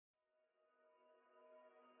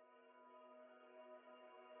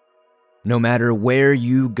No matter where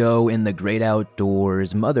you go in the great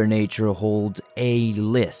outdoors, Mother Nature holds a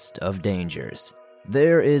list of dangers.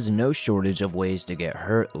 There is no shortage of ways to get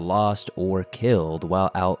hurt, lost, or killed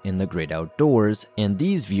while out in the great outdoors, and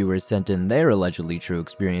these viewers sent in their allegedly true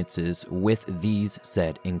experiences with these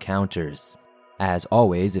said encounters. As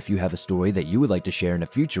always, if you have a story that you would like to share in a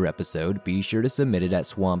future episode, be sure to submit it at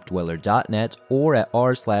swampdweller.net or at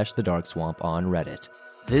r/thedarkswamp on Reddit.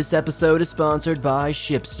 This episode is sponsored by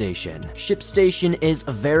ShipStation. ShipStation is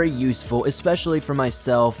very useful, especially for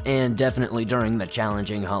myself and definitely during the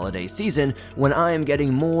challenging holiday season when I am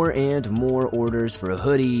getting more and more orders for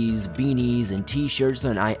hoodies, beanies, and t-shirts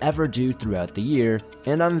than I ever do throughout the year,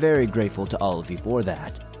 and I'm very grateful to all of you for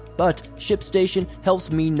that. But ShipStation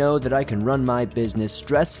helps me know that I can run my business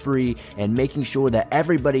stress-free and making sure that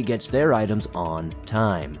everybody gets their items on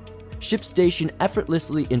time. ShipStation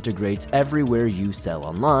effortlessly integrates everywhere you sell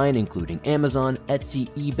online, including Amazon, Etsy,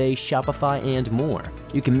 eBay, Shopify, and more.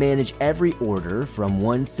 You can manage every order from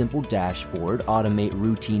one simple dashboard, automate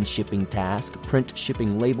routine shipping tasks, print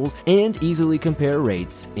shipping labels, and easily compare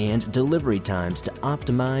rates and delivery times to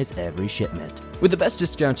optimize every shipment. With the best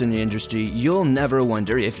discounts in the industry, you'll never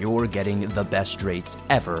wonder if you're getting the best rates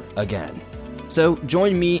ever again. So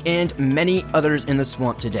join me and many others in the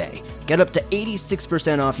swamp today. Get up to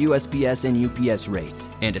 86% off USPS and UPS rates.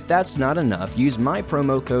 And if that's not enough, use my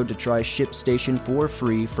promo code to try ShipStation for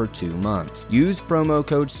free for 2 months. Use promo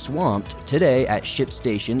code SWAMPED today at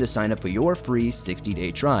ShipStation to sign up for your free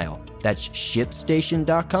 60-day trial. That's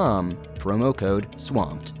ShipStation.com, promo code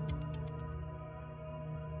SWAMPED.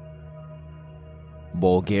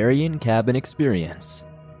 Bulgarian Cabin Experience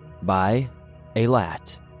by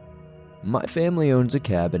Eilat. My family owns a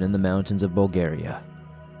cabin in the mountains of Bulgaria.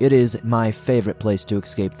 It is my favorite place to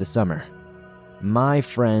escape the summer. My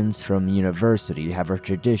friends from university have a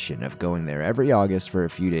tradition of going there every August for a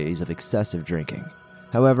few days of excessive drinking.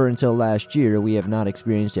 However, until last year, we have not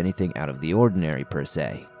experienced anything out of the ordinary per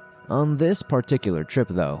se. On this particular trip,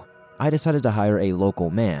 though, I decided to hire a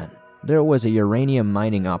local man. There was a uranium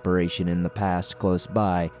mining operation in the past close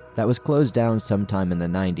by that was closed down sometime in the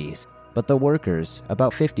 90s. But the workers,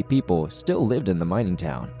 about 50 people, still lived in the mining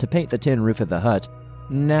town to paint the tin roof of the hut.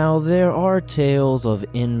 Now, there are tales of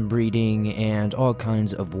inbreeding and all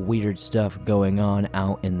kinds of weird stuff going on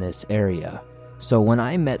out in this area. So when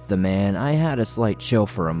I met the man, I had a slight chill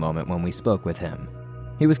for a moment when we spoke with him.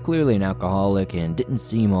 He was clearly an alcoholic and didn't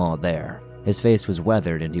seem all there. His face was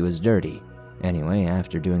weathered and he was dirty. Anyway,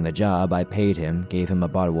 after doing the job, I paid him, gave him a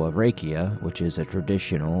bottle of rakia, which is a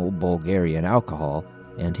traditional Bulgarian alcohol,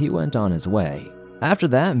 and he went on his way. After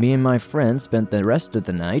that, me and my friends spent the rest of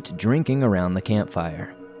the night drinking around the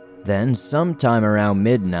campfire. Then, sometime around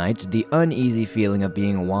midnight, the uneasy feeling of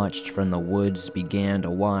being watched from the woods began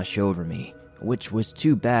to wash over me, which was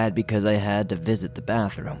too bad because I had to visit the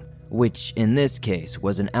bathroom, which in this case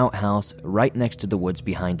was an outhouse right next to the woods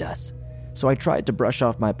behind us. So I tried to brush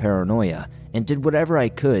off my paranoia and did whatever I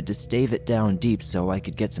could to stave it down deep so I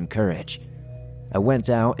could get some courage. I went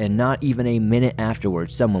out, and not even a minute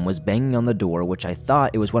afterwards, someone was banging on the door, which I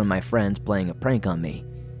thought it was one of my friends playing a prank on me.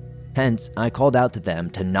 Hence, I called out to them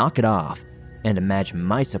to knock it off, and imagine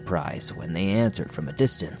my surprise when they answered from a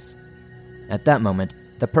distance. At that moment,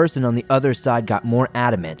 the person on the other side got more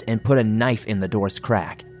adamant and put a knife in the door's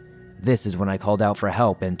crack. This is when I called out for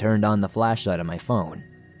help and turned on the flashlight on my phone,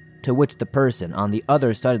 to which the person on the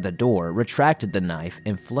other side of the door retracted the knife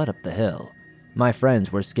and fled up the hill. My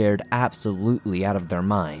friends were scared absolutely out of their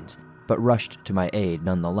minds, but rushed to my aid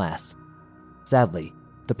nonetheless. Sadly,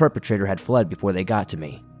 the perpetrator had fled before they got to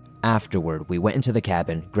me. Afterward, we went into the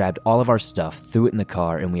cabin, grabbed all of our stuff, threw it in the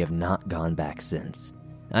car, and we have not gone back since.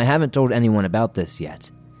 I haven't told anyone about this yet.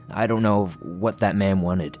 I don't know what that man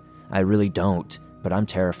wanted. I really don't, but I'm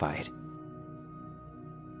terrified.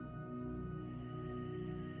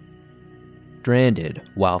 Stranded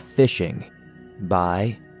while fishing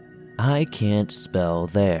by I Can't Spell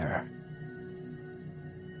There.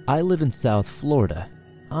 I live in South Florida.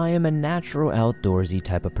 I am a natural outdoorsy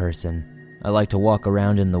type of person. I like to walk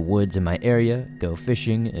around in the woods in my area, go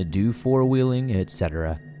fishing, do four-wheeling,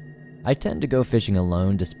 etc. I tend to go fishing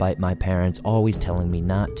alone despite my parents always telling me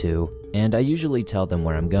not to, and I usually tell them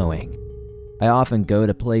where I'm going. I often go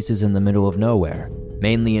to places in the middle of nowhere,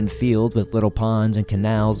 mainly in fields with little ponds and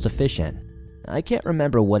canals to fish in. I can't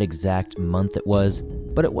remember what exact month it was,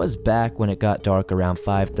 but it was back when it got dark around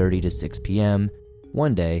 5:30 to 6 p.m.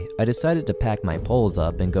 One day, I decided to pack my poles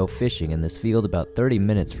up and go fishing in this field about 30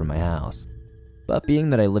 minutes from my house. But being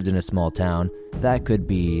that I lived in a small town, that could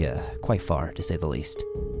be quite far, to say the least.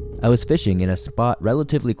 I was fishing in a spot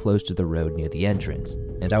relatively close to the road near the entrance,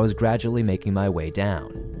 and I was gradually making my way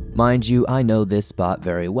down. Mind you, I know this spot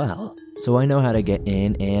very well, so I know how to get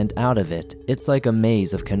in and out of it. It's like a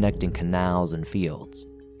maze of connecting canals and fields.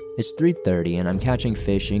 It's 3:30 and I'm catching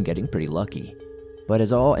fish and getting pretty lucky. But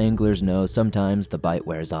as all anglers know, sometimes the bite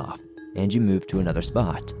wears off, and you move to another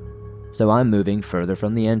spot. So I'm moving further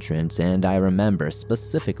from the entrance, and I remember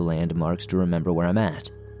specific landmarks to remember where I'm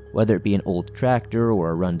at, whether it be an old tractor or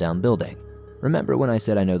a rundown building. Remember when I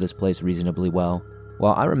said I know this place reasonably well?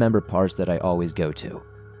 Well, I remember parts that I always go to.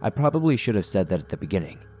 I probably should have said that at the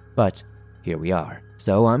beginning, but here we are.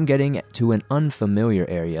 So I'm getting to an unfamiliar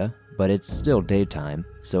area, but it's still daytime,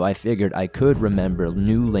 so I figured I could remember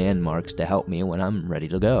new landmarks to help me when I'm ready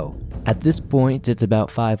to go. At this point, it's about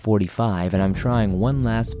 5:45 and I'm trying one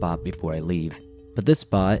last spot before I leave. But this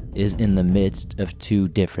spot is in the midst of two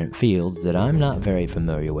different fields that I'm not very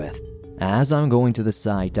familiar with. As I'm going to the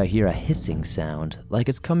site, I hear a hissing sound, like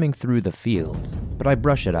it's coming through the fields, but I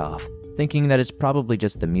brush it off, thinking that it's probably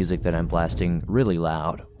just the music that I'm blasting really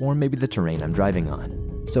loud, or maybe the terrain I'm driving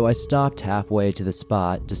on. So I stopped halfway to the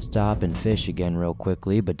spot to stop and fish again real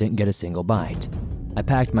quickly, but didn't get a single bite. I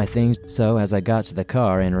packed my things, so as I got to the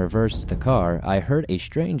car and reversed the car, I heard a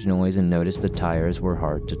strange noise and noticed the tires were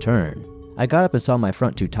hard to turn. I got up and saw my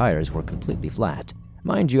front two tires were completely flat.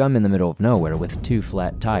 Mind you, I'm in the middle of nowhere with two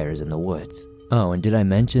flat tires in the woods. Oh, and did I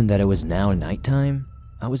mention that it was now nighttime?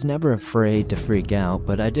 I was never afraid to freak out,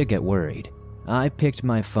 but I did get worried. I picked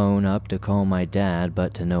my phone up to call my dad,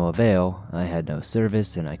 but to no avail. I had no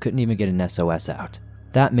service and I couldn't even get an SOS out.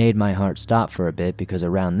 That made my heart stop for a bit because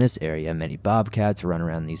around this area, many bobcats run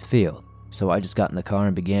around these fields. So I just got in the car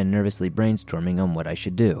and began nervously brainstorming on what I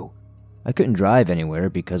should do. I couldn't drive anywhere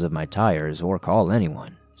because of my tires or call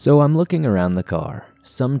anyone. So I'm looking around the car.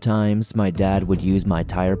 Sometimes my dad would use my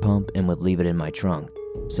tire pump and would leave it in my trunk.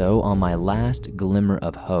 So on my last glimmer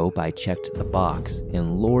of hope, I checked the box,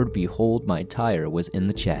 and Lord behold, my tire was in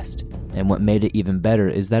the chest. And what made it even better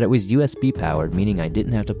is that it was USB powered, meaning I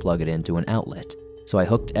didn't have to plug it into an outlet. So I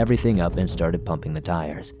hooked everything up and started pumping the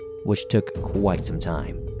tires, which took quite some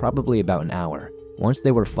time, probably about an hour. Once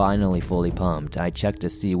they were finally fully pumped, I checked to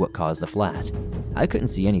see what caused the flat. I couldn't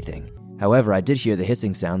see anything. However, I did hear the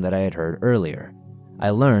hissing sound that I had heard earlier. I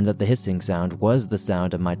learned that the hissing sound was the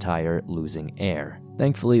sound of my tire losing air.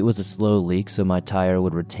 Thankfully, it was a slow leak, so my tire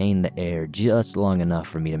would retain the air just long enough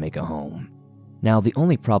for me to make it home. Now, the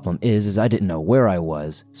only problem is I didn't know where I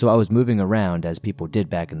was, so I was moving around as people did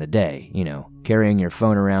back in the day, carrying your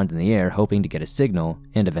phone around in the air hoping to get a signal,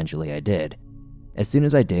 and eventually I did. As soon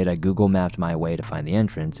as I did, I Google mapped my way to find the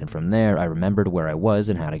entrance, and from there I remembered where I was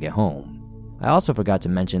and how to get home. I also forgot to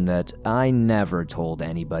mention that I never told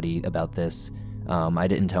anybody about this. I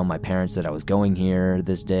didn't tell my parents that I was going here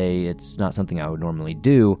this day. It's not something I would normally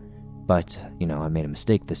do, but, I made a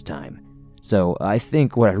mistake this time. So I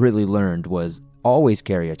think what I really learned was always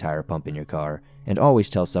carry a tire pump in your car and always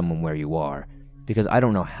tell someone where you are, because I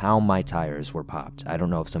don't know how my tires were popped. I don't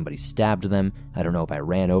know if somebody stabbed them. I don't know if I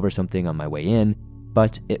ran over something on my way in,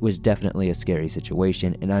 but it was definitely a scary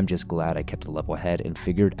situation, and I'm just glad I kept a level head and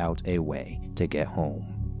figured out a way to get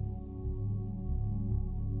home.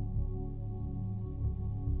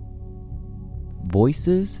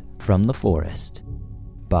 Voices from the Forest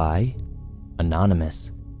by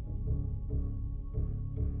Anonymous.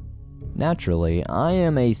 Naturally, I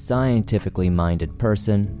am a scientifically minded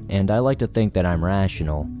person, and I like to think that I'm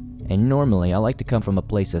rational, and normally I like to come from a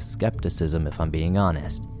place of skepticism if I'm being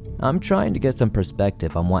honest. I'm trying to get some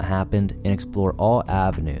perspective on what happened and explore all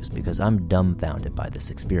avenues because I'm dumbfounded by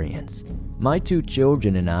this experience. My two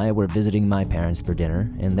children and I were visiting my parents for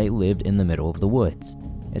dinner, and they lived in the middle of the woods.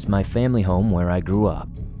 It's my family home where I grew up.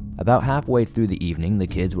 About halfway through the evening, the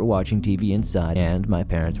kids were watching TV inside, and my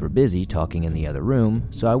parents were busy talking in the other room,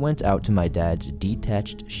 so I went out to my dad's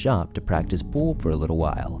detached shop to practice pool for a little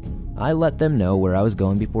while. I let them know where I was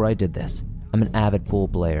going before I did this. I'm an avid pool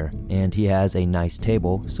player, and he has a nice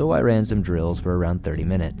table, so I ran some drills for around 30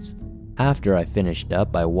 minutes. After I finished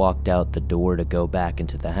up, I walked out the door to go back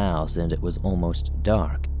into the house, and it was almost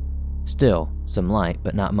dark. Still, some light,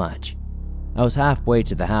 but not much. I was halfway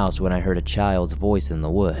to the house when I heard a child's voice in the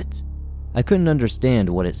woods. I couldn't understand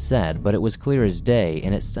what it said, but it was clear as day,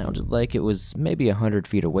 and it sounded like it was maybe 100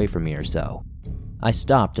 feet away from me or so. I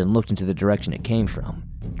stopped and looked into the direction it came from,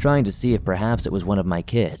 trying to see if perhaps it was one of my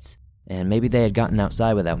kids, and maybe they had gotten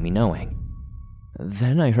outside without me knowing.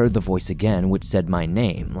 Then I heard the voice again, which said my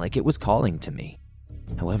name, like it was calling to me.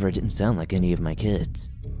 However, it didn't sound like any of my kids,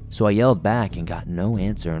 so I yelled back and got no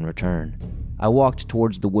answer in return. I walked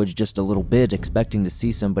towards the woods just a little bit, expecting to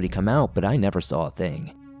see somebody come out, but I never saw a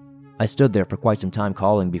thing. I stood there for quite some time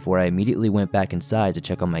calling before I immediately went back inside to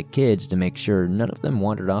check on my kids to make sure none of them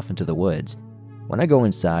wandered off into the woods. When I go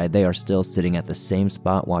inside, they are still sitting at the same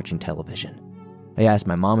spot watching television. I asked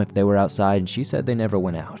my mom if they were outside, and she said they never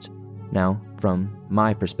went out. Now, from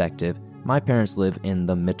my perspective, my parents live in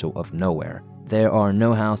the middle of nowhere. There are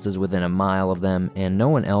no houses within a mile of them, and no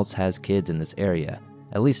one else has kids in this area,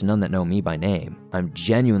 at least none that know me by name. I'm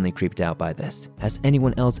genuinely creeped out by this. Has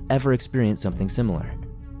anyone else ever experienced something similar?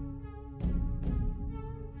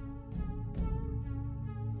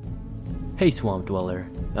 Hey Swamp Dweller,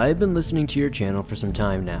 I've been listening to your channel for some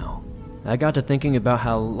time now. I got to thinking about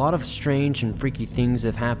how a lot of strange and freaky things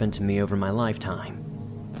have happened to me over my lifetime.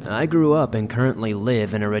 I grew up and currently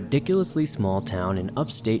live in a ridiculously small town in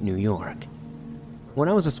upstate New York. When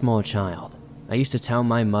I was a small child, I used to tell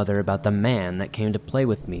my mother about the man that came to play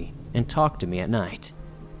with me and talk to me at night.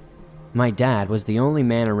 My dad was the only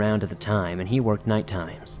man around at the time, and he worked night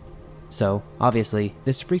times. So, obviously,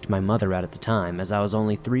 this freaked my mother out at the time, as I was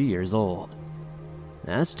only 3 years old.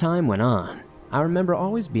 As time went on, I remember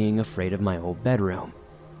always being afraid of my old bedroom.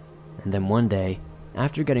 And then one day,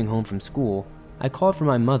 after getting home from school, I called for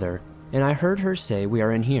my mother, and I heard her say we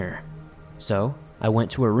are in here. So, I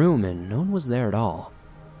went to her room and no one was there at all.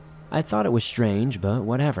 I thought it was strange, but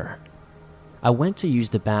whatever. I went to use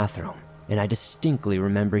the bathroom, and I distinctly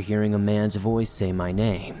remember hearing a man's voice say my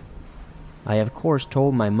name. I of course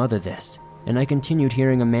told my mother this, and I continued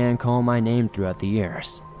hearing a man call my name throughout the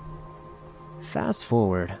years. Fast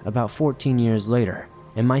forward about 14 years later,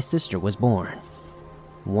 and my sister was born.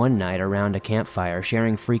 One night around a campfire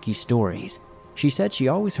sharing freaky stories, she said she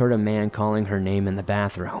always heard a man calling her name in the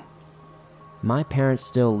bathroom. My parents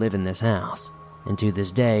still live in this house, and to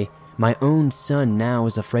this day, my own son now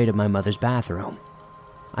is afraid of my mother's bathroom.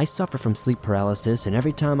 I suffer from sleep paralysis, and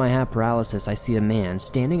every time I have paralysis, I see a man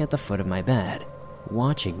standing at the foot of my bed,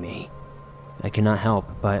 watching me. I cannot help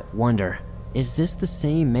but wonder, is this the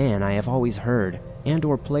same man I have always heard and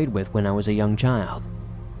or played with when I was a young child?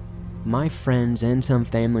 My friends and some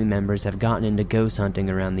family members have gotten into ghost hunting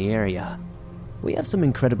around the area. We have some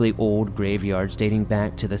incredibly old graveyards dating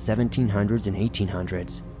back to the 1700s and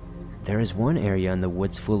 1800s. There is one area in the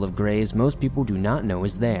woods full of graves most people do not know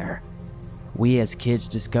is there. We as kids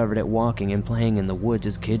discovered it walking and playing in the woods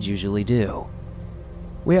as kids usually do.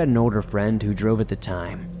 We had an older friend who drove at the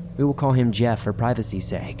time. We will call him Jeff for privacy's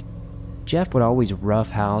sake. Jeff would always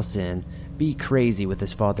roughhouse and be crazy with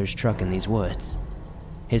his father's truck in these woods.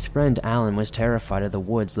 His friend Alan was terrified of the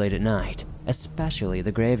woods late at night, especially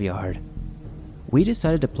the graveyard. We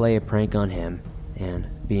decided to play a prank on him, and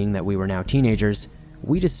being that we were now teenagers,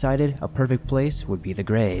 we decided a perfect place would be the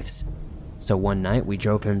graves. So one night we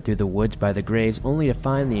drove him through the woods by the graves only to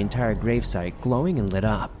find the entire gravesite glowing and lit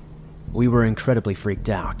up. We were incredibly freaked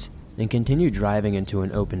out and continued driving into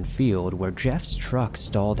an open field where Jeff's truck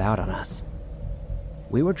stalled out on us.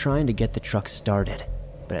 We were trying to get the truck started,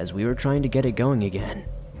 but as we were trying to get it going again,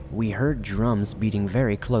 we heard drums beating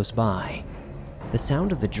very close by. The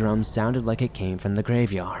sound of the drums sounded like it came from the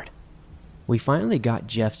graveyard. We finally got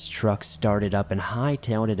Jeff's truck started up and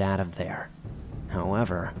hightailed it out of there.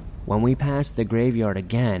 However, when we passed the graveyard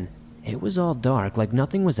again, it was all dark like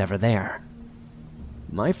nothing was ever there.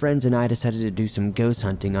 My friends and I decided to do some ghost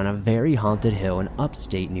hunting on a very haunted hill in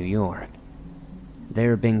upstate New York.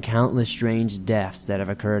 There have been countless strange deaths that have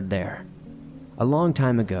occurred there. A long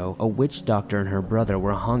time ago, a witch doctor and her brother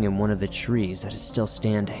were hung in one of the trees that is still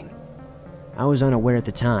standing. I was unaware at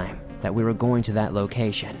the time that we were going to that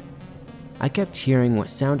location. I kept hearing what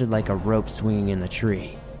sounded like a rope swinging in the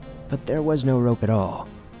tree, but there was no rope at all.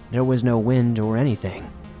 There was no wind or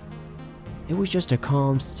anything. It was just a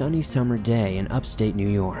calm, sunny summer day in upstate New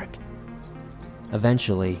York.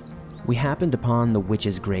 Eventually, we happened upon the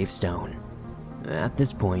witch's gravestone. At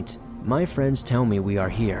this point, my friends tell me we are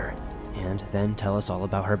here, and then tell us all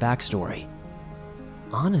about her backstory.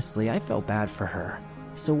 Honestly, I felt bad for her,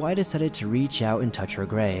 so I decided to reach out and touch her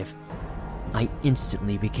grave. I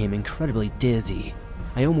instantly became incredibly dizzy.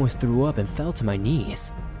 I almost threw up and fell to my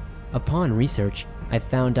knees. Upon research, I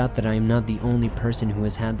found out that I am not the only person who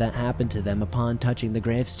has had that happen to them upon touching the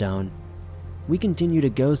gravestone. We continue to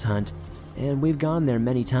ghost hunt, and we've gone there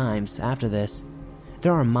many times after this.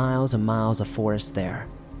 There are miles and miles of forest there.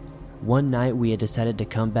 One night we had decided to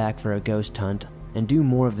come back for a ghost hunt and do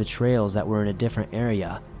more of the trails that were in a different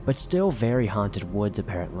area, but still very haunted woods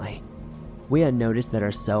apparently. We had noticed that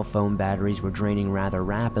our cell phone batteries were draining rather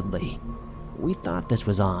rapidly. We thought this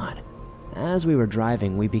was odd. As we were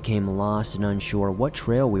driving, we became lost and unsure what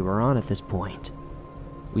trail we were on at this point.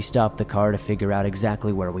 We stopped the car to figure out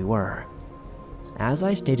exactly where we were. As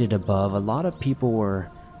I stated above, a lot of people were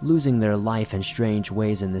losing their life in strange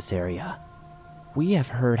ways in this area. We have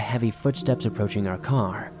heard heavy footsteps approaching our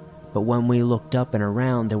car, but when we looked up and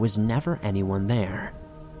around, there was never anyone there.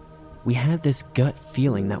 We had this gut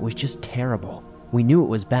feeling that was just terrible. We knew it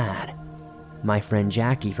was bad. My friend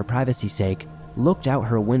Jackie, for privacy's sake, looked out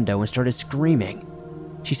her window and started screaming.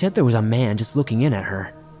 She said there was a man just looking in at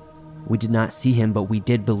her. We did not see him, but we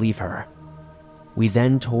did believe her. We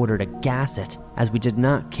then told her to gas it, as we did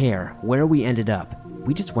not care where we ended up.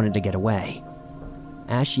 We just wanted to get away.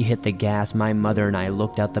 As she hit the gas, my mother and I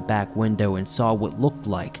looked out the back window and saw what looked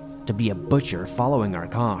like to be a butcher following our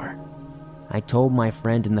car. I told my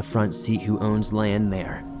friend in the front seat who owns land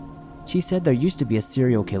there. She said there used to be a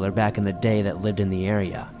serial killer back in the day that lived in the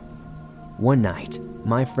area. One night,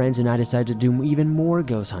 my friends and I decided to do even more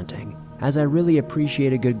ghost hunting, as I really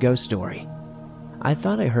appreciate a good ghost story. I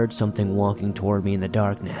thought I heard something walking toward me in the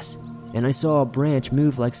darkness, and I saw a branch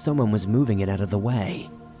move like someone was moving it out of the way.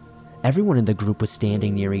 Everyone in the group was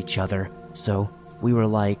standing near each other, so we were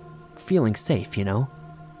like, feeling safe, you know?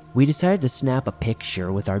 We decided to snap a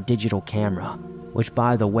picture with our digital camera, which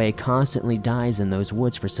by the way constantly dies in those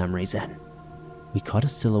woods for some reason. We caught a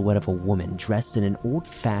silhouette of a woman dressed in an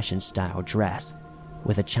old-fashioned style dress,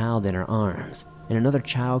 with a child in her arms and another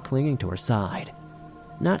child clinging to her side.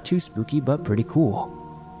 Not too spooky, but pretty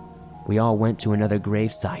cool. We all went to another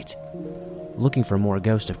grave site, looking for more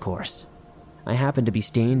ghosts, of course. I happened to be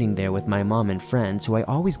standing there with my mom and friends who I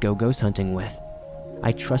always go ghost hunting with.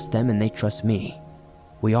 I trust them and they trust me.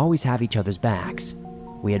 We always have each other's backs.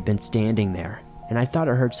 We had been standing there, and I thought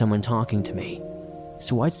I heard someone talking to me.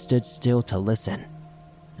 So I stood still to listen.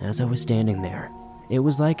 As I was standing there, it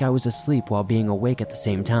was like I was asleep while being awake at the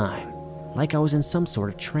same time. Like I was in some sort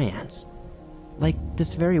of trance. Like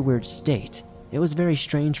this very weird state. It was very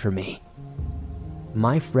strange for me.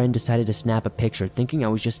 My friend decided to snap a picture thinking I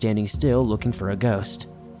was just standing still looking for a ghost.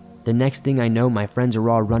 The next thing I know, my friends are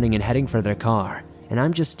all running and heading for their car, and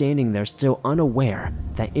I'm just standing there still unaware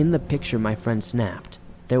that in the picture my friend snapped,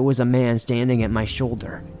 there was a man standing at my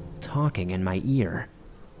shoulder, talking in my ear.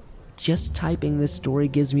 Just typing this story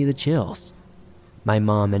gives me the chills. My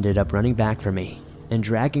mom ended up running back for me and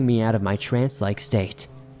dragging me out of my trance-like state.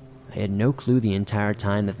 I had no clue the entire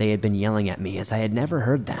time that they had been yelling at me, as I had never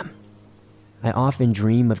heard them. I often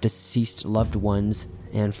dream of deceased loved ones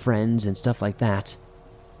and friends and stuff like that.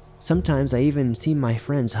 Sometimes I even see my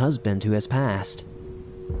friend's husband who has passed.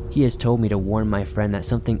 He has told me to warn my friend that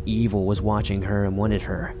something evil was watching her and wanted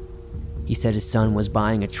her. He said his son was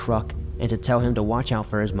buying a truck and to tell him to watch out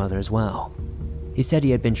for his mother as well. He said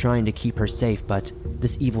he had been trying to keep her safe, but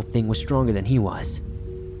this evil thing was stronger than he was.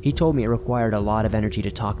 He told me it required a lot of energy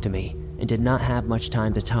to talk to me and did not have much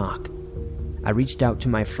time to talk. I reached out to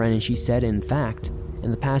my friend and she said, in fact,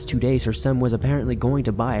 in the past 2 days her son was apparently going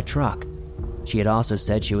to buy a truck. She had also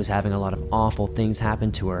said she was having a lot of awful things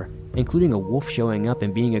happen to her, including a wolf showing up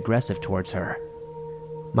and being aggressive towards her.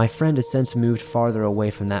 My friend has since moved farther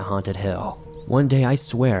away from that haunted hill. One day, I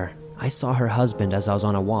swear, I saw her husband as I was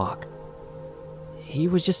on a walk. He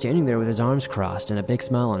was just standing there with his arms crossed and a big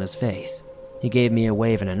smile on his face. He gave me a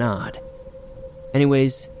wave and a nod.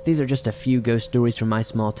 Anyways, these are just a few ghost stories from my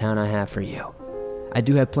small town I have for you. I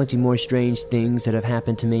do have plenty more strange things that have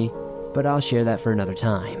happened to me, but I'll share that for another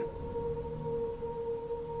time.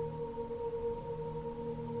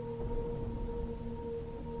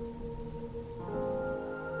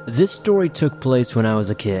 This story took place when I was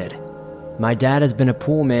a kid. My dad has been a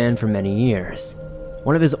pool man for many years.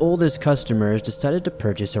 One of his oldest customers decided to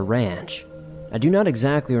purchase a ranch. I do not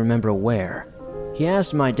exactly remember where. He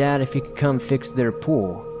asked my dad if he could come fix their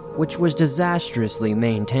pool, which was disastrously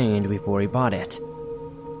maintained before he bought it.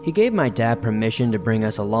 He gave my dad permission to bring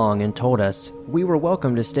us along and told us we were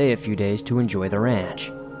welcome to stay a few days to enjoy the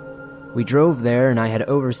ranch. We drove there and I had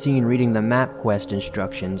overseen reading the MapQuest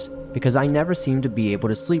instructions because I never seemed to be able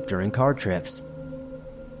to sleep during car trips.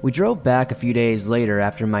 We drove back a few days later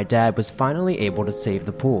after my dad was finally able to save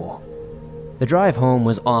the pool. The drive home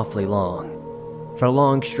was awfully long. For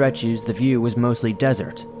long stretches, the view was mostly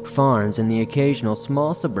desert, farms, and the occasional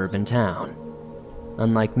small suburban town.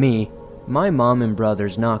 Unlike me, my mom and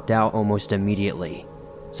brothers knocked out almost immediately,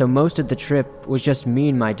 so most of the trip was just me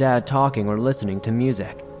and my dad talking or listening to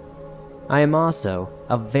music. I am also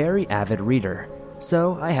a very avid reader,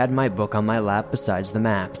 so I had my book on my lap besides the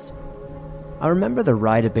maps. I remember the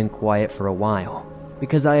ride had been quiet for a while,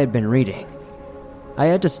 because I had been reading. I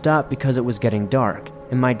had to stop because it was getting dark,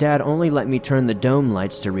 and my dad only let me turn the dome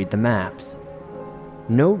lights to read the maps.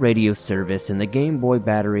 No radio service and the Game Boy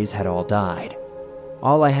batteries had all died.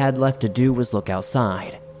 All I had left to do was look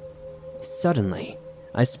outside. Suddenly,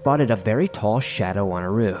 I spotted a very tall shadow on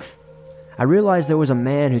a roof. I realized there was a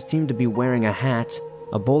man who seemed to be wearing a hat,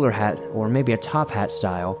 a bowler hat or maybe a top hat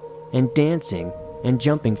style, and dancing and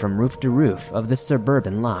jumping from roof to roof of this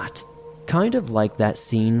suburban lot, kind of like that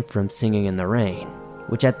scene from Singing in the Rain,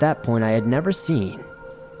 which at that point I had never seen.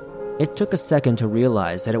 It took a second to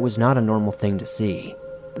realize that it was not a normal thing to see.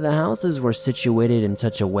 The houses were situated in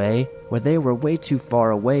such a way where they were way too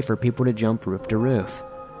far away for people to jump roof to roof.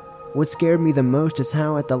 What scared me the most is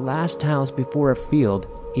how at the last house before a field,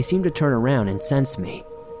 he seemed to turn around and sense me.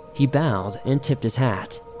 He bowed and tipped his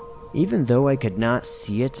hat. Even though I could not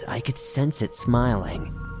see it, I could sense it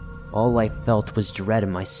smiling. All I felt was dread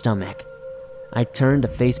in my stomach. I turned to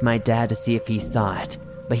face my dad to see if he saw it,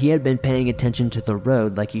 but he had been paying attention to the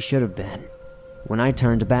road like he should have been. When I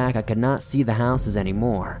turned back, I could not see the houses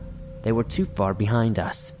anymore. They were too far behind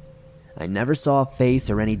us. I never saw a face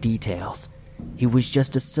or any details. He was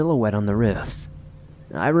just a silhouette on the roofs.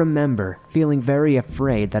 I remember feeling very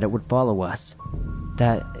afraid that it would follow us,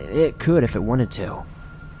 that it could if it wanted to.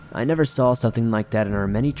 I never saw something like that in our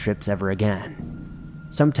many trips ever again.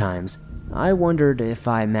 Sometimes, I wondered if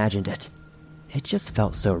I imagined it. It just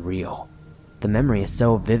felt so real. The memory is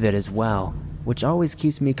so vivid as well, which always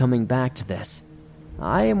keeps me coming back to this.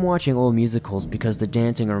 I am watching old musicals because the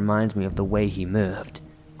dancing reminds me of the way he moved.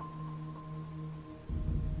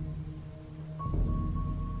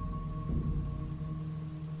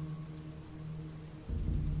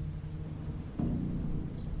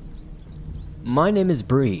 My name is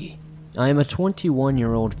Bree. I am a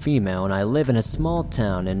 21-year-old female and I live in a small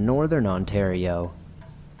town in northern Ontario.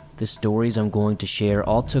 The stories I'm going to share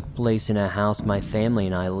all took place in a house my family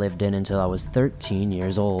and I lived in until I was 13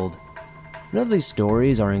 years old. None of these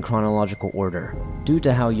stories are in chronological order, due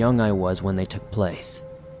to how young I was when they took place.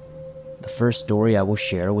 The first story I will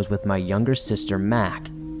share was with my younger sister Mac,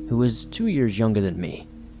 who is 2 years younger than me,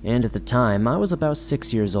 and at the time I was about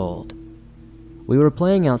 6 years old. We were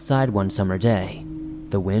playing outside one summer day.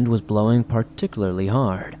 The wind was blowing particularly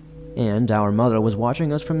hard, and our mother was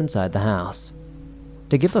watching us from inside the house.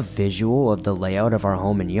 To give a visual of the layout of our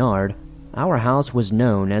home and yard, our house was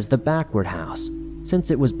known as the backward house,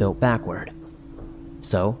 since it was built backward.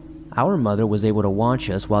 So, our mother was able to watch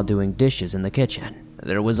us while doing dishes in the kitchen.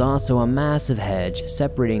 There was also a massive hedge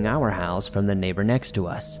separating our house from the neighbor next to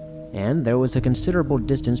us, and there was a considerable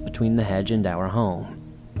distance between the hedge and our home.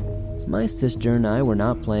 My sister and I were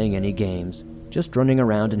not playing any games, just running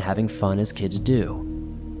around and having fun as kids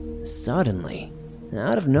do. Suddenly,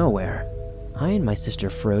 out of nowhere, I and my sister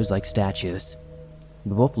froze like statues.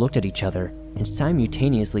 We both looked at each other and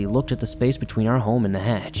simultaneously looked at the space between our home and the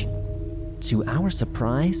hedge. To our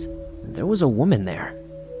surprise, there was a woman there.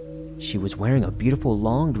 She was wearing a beautiful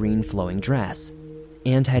long green flowing dress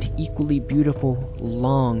and had equally beautiful,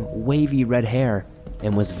 long, wavy red hair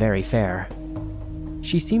and was very fair.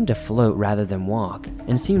 She seemed to float rather than walk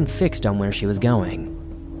and seemed fixed on where she was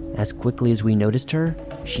going. As quickly as we noticed her,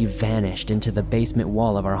 she vanished into the basement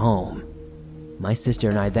wall of our home. My sister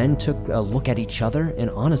and I then took a look at each other, and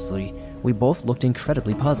honestly, we both looked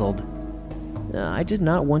incredibly puzzled. I did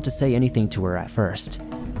not want to say anything to her at first,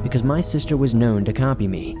 because my sister was known to copy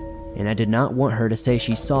me, and I did not want her to say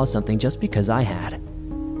she saw something just because I had.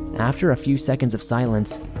 After a few seconds of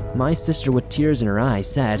silence, my sister with tears in her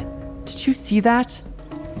eyes said, "Did you see that?"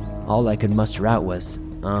 All I could muster out was,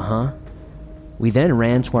 "Uh-huh." We then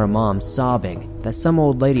ran to our mom sobbing that some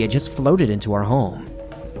old lady had just floated into our home.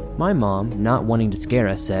 My mom, not wanting to scare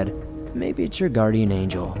us, said, "Maybe it's your guardian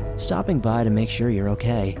angel, stopping by to make sure you're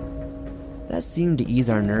okay." That seemed to ease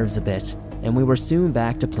our nerves a bit, and we were soon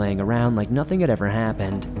back to playing around like nothing had ever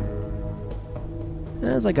happened.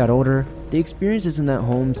 As I got older, the experiences in that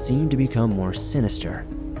home seemed to become more sinister.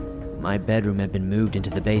 My bedroom had been moved into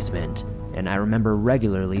the basement, and I remember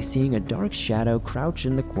regularly seeing a dark shadow crouch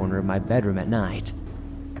in the corner of my bedroom at night.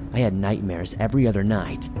 I had nightmares every other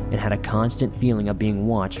night and had a constant feeling of being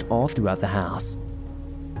watched all throughout the house.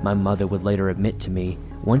 My mother would later admit to me,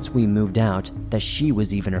 once we moved out, that she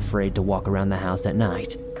was even afraid to walk around the house at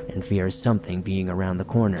night and fears something being around the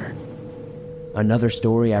corner. Another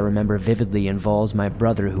story I remember vividly involves my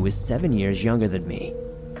brother, who is 7 years younger than me.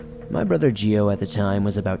 My brother Gio at the time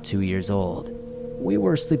was about 2 years old. We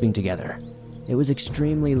were sleeping together. It was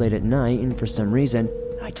extremely late at night, and for some reason,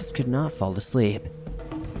 I just could not fall asleep.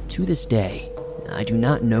 To this day, I do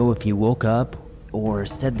not know if he woke up or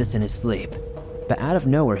said this in his sleep, but out of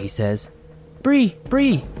nowhere he says, Bree,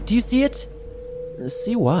 do you see it?"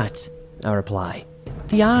 "See what?" I reply.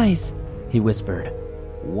 "The eyes," he whispered.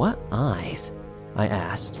 "What eyes?" I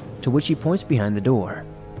asked, to which he points behind the door.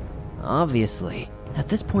 Obviously, at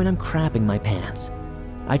this point I'm crapping my pants.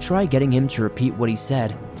 I try getting him to repeat what he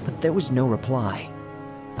said, but there was no reply.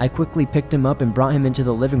 I quickly picked him up and brought him into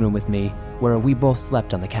the living room with me, where we both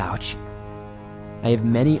slept on the couch. I have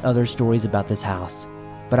many other stories about this house,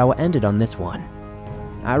 but I will end it on this one.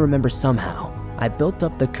 I remember somehow I built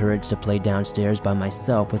up the courage to play downstairs by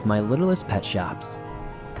myself with my littlest pet shops.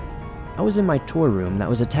 I was in my toy room that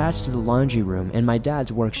was attached to the laundry room in my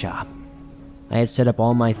dad's workshop. I had set up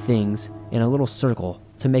all my things in a little circle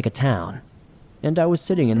to make a town, and I was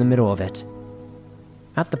sitting in the middle of it.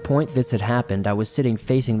 At the point this had happened, I was sitting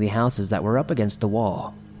facing the houses that were up against the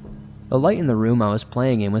wall. The light in the room I was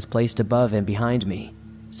playing in was placed above and behind me,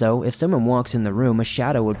 so if someone walks in the room, a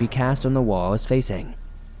shadow would be cast on the wall I was facing.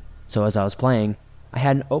 So as I was playing, I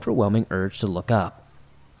had an overwhelming urge to look up.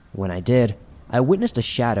 When I did, I witnessed a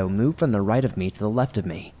shadow move from the right of me to the left of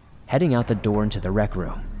me, heading out the door into the rec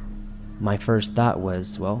room. My first thought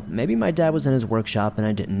was, well, maybe my dad was in his workshop and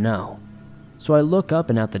I didn't know. So I look up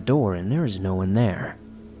and out the door and there is no one there.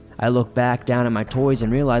 I look back down at my toys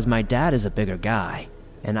and realize my dad is a bigger guy,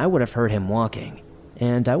 and I would have heard him walking,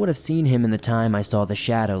 and I would have seen him in the time I saw the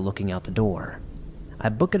shadow looking out the door. I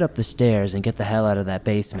book it up the stairs and get the hell out of that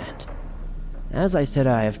basement. As I said,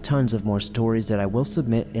 I have tons of more stories that I will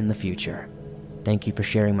submit in the future. Thank you for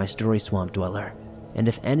sharing my story, Swamp Dweller, and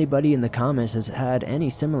if anybody in the comments has had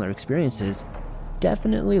any similar experiences,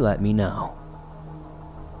 definitely let me know.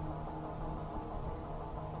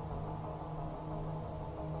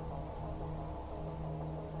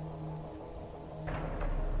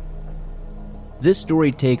 This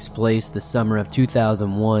story takes place the summer of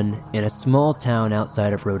 2001 in a small town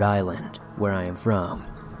outside of Rhode Island, where I am from.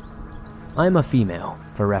 I am a female,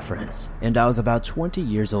 for reference, and I was about 20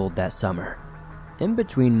 years old that summer, in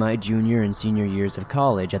between my junior and senior years of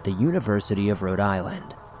college at the University of Rhode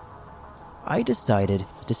Island. I decided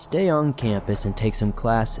to stay on campus and take some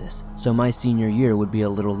classes so my senior year would be a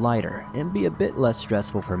little lighter and be a bit less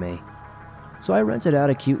stressful for me. So I rented out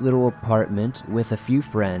a cute little apartment with a few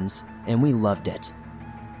friends, and we loved it.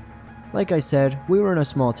 Like I said, we were in a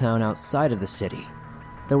small town outside of the city.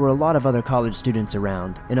 There were a lot of other college students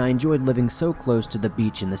around, and I enjoyed living so close to the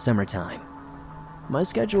beach in the summertime. My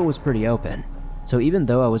schedule was pretty open, so even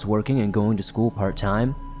though I was working and going to school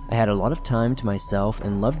part-time, I had a lot of time to myself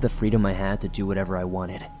and loved the freedom I had to do whatever I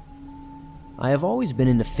wanted. I have always been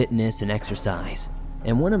into fitness and exercise,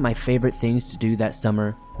 and one of my favorite things to do that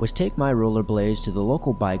summer was take my rollerblades to the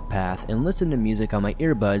local bike path and listen to music on my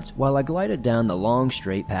earbuds while I glided down the long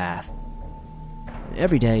straight path.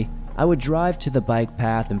 Every day, I would drive to the bike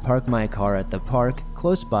path and park my car at the park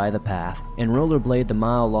close by the path and rollerblade the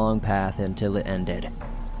mile-long path until it ended.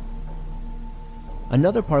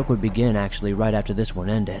 Another park would begin actually right after this one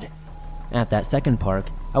ended. At that second park,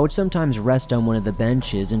 I would sometimes rest on one of the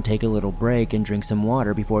benches and take a little break and drink some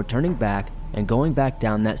water before turning back and going back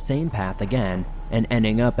down that same path again and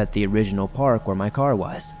ending up at the original park where my car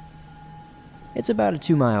was. It's about a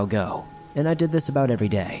 2-mile go, and I did this about every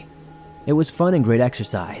day. It was fun and great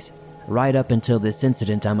exercise, right up until this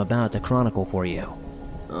incident I'm about to chronicle for you.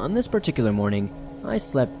 On this particular morning, I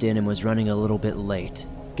slept in and was running a little bit late,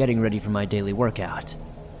 getting ready for my daily workout.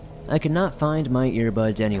 I could not find my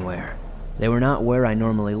earbuds anywhere. They were not where I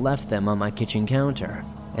normally left them on my kitchen counter,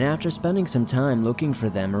 and after spending some time looking for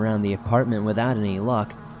them around the apartment without any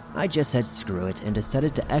luck, I just said screw it and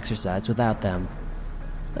decided to exercise without them.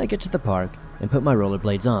 I get to the park and put my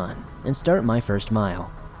rollerblades on and start my first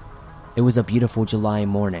mile. It was a beautiful July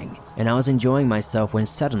morning, and I was enjoying myself when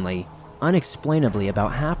suddenly, unexplainably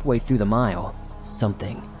about halfway through the mile,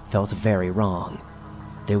 something felt very wrong.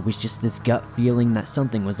 There was just this gut feeling that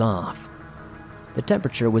something was off. The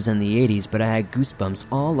temperature was in the 80s, but I had goosebumps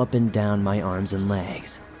all up and down my arms and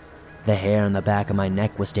legs. The hair on the back of my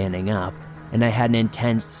neck was standing up, and I had an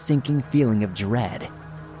intense sinking feeling of dread.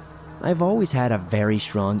 I've always had a very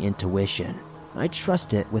strong intuition. I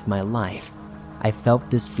trust it with my life. I felt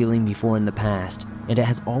this feeling before in the past, and it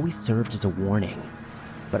has always served as a warning.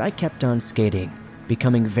 But I kept on skating,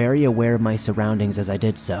 becoming very aware of my surroundings as I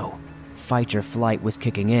did so. Fight or flight was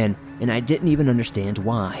kicking in, and I didn't even understand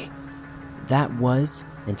why. That was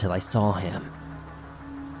until I saw him.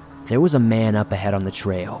 There was a man up ahead on the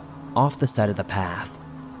trail, off the side of the path.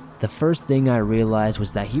 The first thing I realized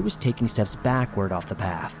was that he was taking steps backward off the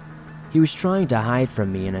path. He was trying to hide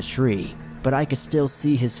from me in a tree, but I could still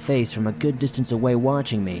see his face from a good distance away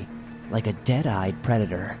watching me, like a dead-eyed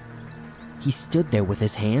predator. He stood there with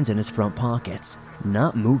his hands in his front pockets,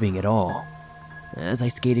 not moving at all. As I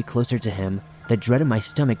skated closer to him, the dread in my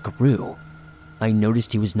stomach grew. I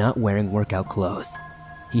noticed he was not wearing workout clothes.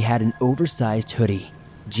 He had an oversized hoodie,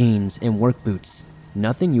 jeans, and work boots,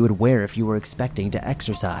 nothing you would wear if you were expecting to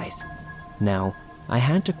exercise. Now, I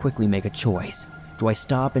had to quickly make a choice. Do I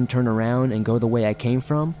stop and turn around and go the way I came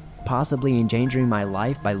from, possibly endangering my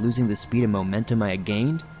life by losing the speed and momentum I had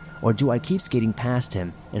gained? Or do I keep skating past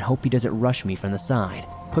him and hope he doesn't rush me from the side,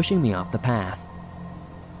 pushing me off the path?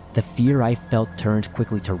 The fear I felt turned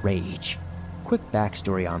quickly to rage. Quick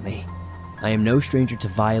backstory on me. I am no stranger to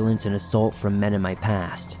violence and assault from men in my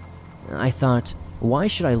past. I thought, why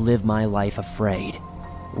should I live my life afraid?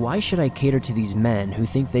 Why should I cater to these men who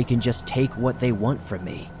think they can just take what they want from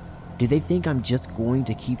me? Do they think I'm just going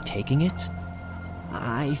to keep taking it?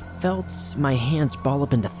 I felt my hands ball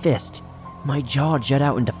up into fist, my jaw jut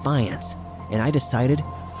out in defiance, and I decided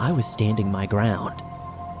I was standing my ground.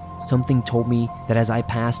 Something told me that as I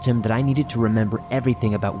passed him that I needed to remember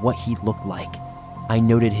everything about what he looked like. I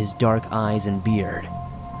noted his dark eyes and beard.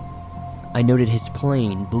 I noted his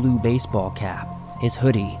plain blue baseball cap, his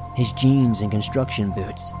hoodie, his jeans and construction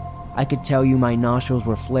boots. I could tell you my nostrils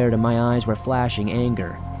were flared and my eyes were flashing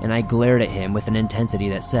anger, and I glared at him with an intensity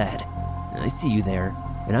that said, I see you there,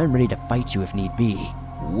 and I'm ready to fight you if need be.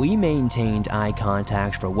 We maintained eye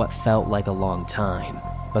contact for what felt like a long time,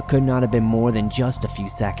 but could not have been more than just a few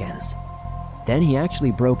seconds. Then he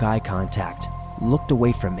actually broke eye contact, looked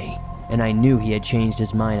away from me, and I knew he had changed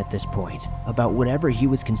his mind at this point about whatever he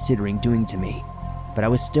was considering doing to me, but I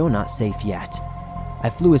was still not safe yet. I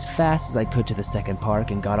flew as fast as I could to the second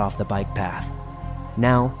park and got off the bike path.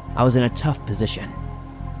 Now, I was in a tough position.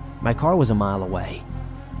 My car was a mile away,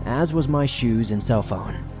 as was my shoes and cell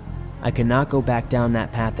phone. I could not go back down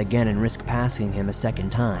that path again and risk passing him a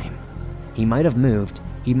second time. He might have moved,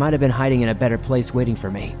 he might have been hiding in a better place waiting for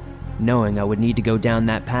me, knowing I would need to go down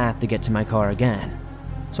that path to get to my car again.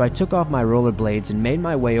 So I took off my rollerblades and made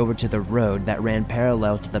my way over to the road that ran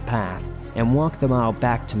parallel to the path and walked the mile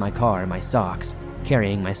back to my car in my socks,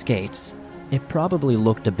 carrying my skates. It probably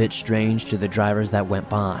looked a bit strange to the drivers that went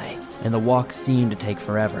by, and the walk seemed to take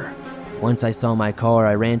forever. Once I saw my car,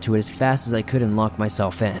 I ran to it as fast as I could and locked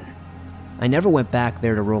myself in. I never went back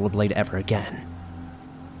there to rollerblade ever again.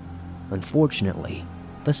 Unfortunately,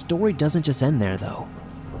 the story doesn't just end there though.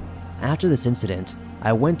 After this incident,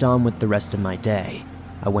 I went on with the rest of my day.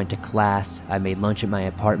 I went to class, I made lunch at my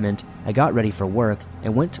apartment, I got ready for work,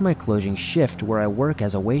 and went to my closing shift where I work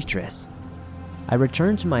as a waitress. I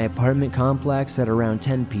returned to my apartment complex at around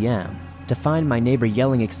 10 p.m. to find my neighbor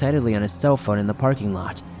yelling excitedly on his cell phone in the parking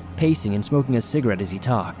lot, pacing and smoking a cigarette as he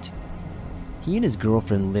talked. He and his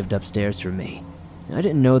girlfriend lived upstairs from me. I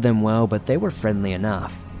didn't know them well, but they were friendly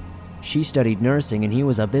enough. She studied nursing and he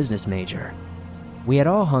was a business major. We had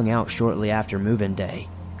all hung out shortly after move-in day,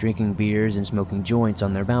 drinking beers and smoking joints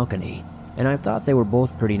on their balcony, and I thought they were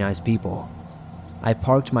both pretty nice people. I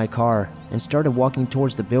parked my car and started walking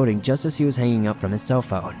towards the building just as he was hanging up from his cell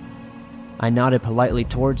phone. I nodded politely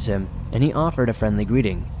towards him and he offered a friendly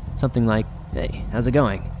greeting, something like, "Hey, how's it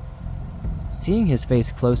going?" Seeing his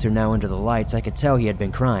face closer now under the lights, I could tell he had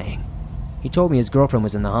been crying. He told me his girlfriend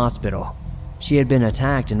was in the hospital. She had been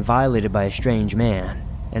attacked and violated by a strange man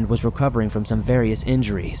and was recovering from some various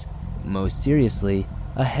injuries, most seriously,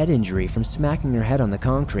 a head injury from smacking her head on the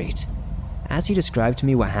concrete. As he described to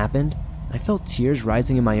me what happened, I felt tears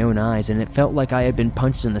rising in my own eyes and it felt like I had been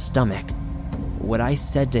punched in the stomach. What I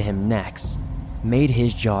said to him next made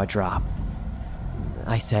his jaw drop.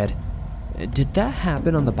 I said, "Did that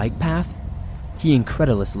happen on the bike path?" He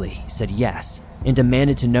incredulously said yes and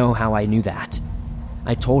demanded to know how I knew that.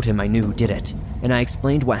 I told him I knew who did it, and I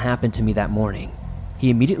explained what happened to me that morning. He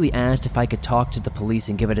immediately asked if I could talk to the police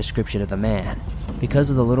and give a description of the man. Because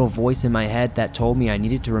of the little voice in my head that told me I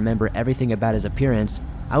needed to remember everything about his appearance,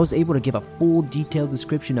 I was able to give a full detailed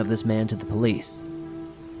description of this man to the police.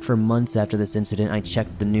 For months after this incident, I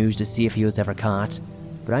checked the news to see if he was ever caught,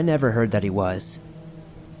 but I never heard that he was.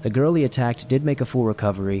 The girl he attacked did make a full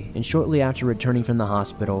recovery, and shortly after returning from the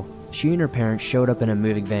hospital, she and her parents showed up in a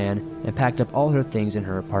moving van and packed up all her things in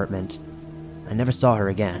her apartment. I never saw her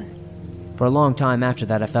again. For a long time after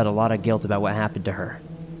that, I felt a lot of guilt about what happened to her.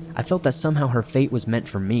 I felt that somehow her fate was meant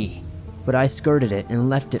for me, but I skirted it and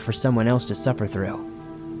left it for someone else to suffer through.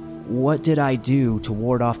 What did I do to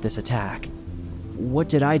ward off this attack? What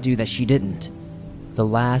did I do that she didn't? The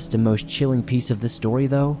last and most chilling piece of this story,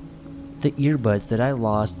 though? The earbuds that I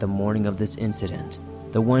lost the morning of this incident.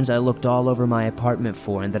 The ones I looked all over my apartment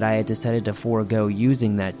for and that I had decided to forego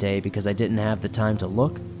using that day because I didn't have the time to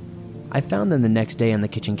look. I found them the next day on the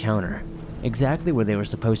kitchen counter, exactly where they were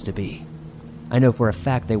supposed to be. I know for a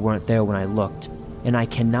fact they weren't there when I looked, and I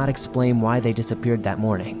cannot explain why they disappeared that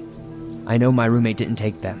morning. I know my roommate didn't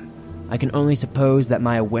take them. I can only suppose that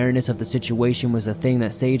my awareness of the situation was the thing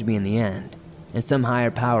that saved me in the end, and some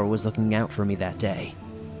higher power was looking out for me that day.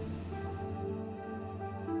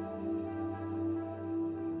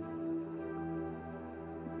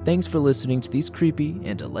 Thanks for listening to these creepy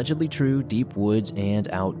and allegedly true deep woods and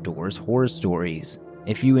outdoors horror stories.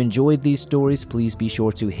 If you enjoyed these stories, please be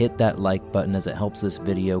sure to hit that like button as it helps this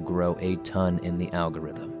video grow a ton in the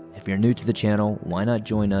algorithm. If you're new to the channel, why not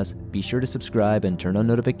join us? Be sure to subscribe and turn on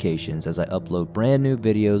notifications as I upload brand new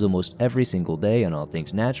videos almost every single day on all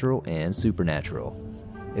things natural and supernatural.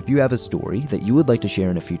 If you have a story that you would like to share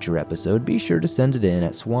in a future episode, be sure to send it in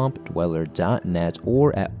at swampdweller.net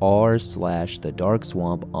or at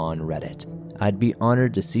r/thedarkswamp on Reddit. I'd be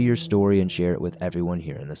honored to see your story and share it with everyone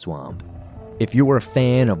here in the swamp. If you're a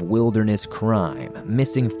fan of wilderness crime,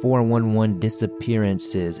 missing 411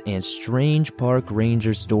 disappearances, and strange park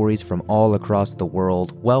ranger stories from all across the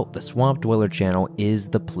world, well, the Swamp Dweller channel is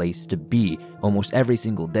the place to be. Almost every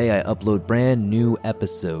single day I upload brand new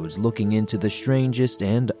episodes looking into the strangest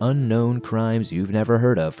and unknown crimes you've never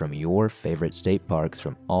heard of from your favorite state parks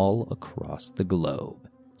from all across the globe.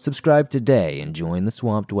 Subscribe today and join the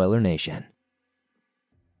Swamp Dweller Nation.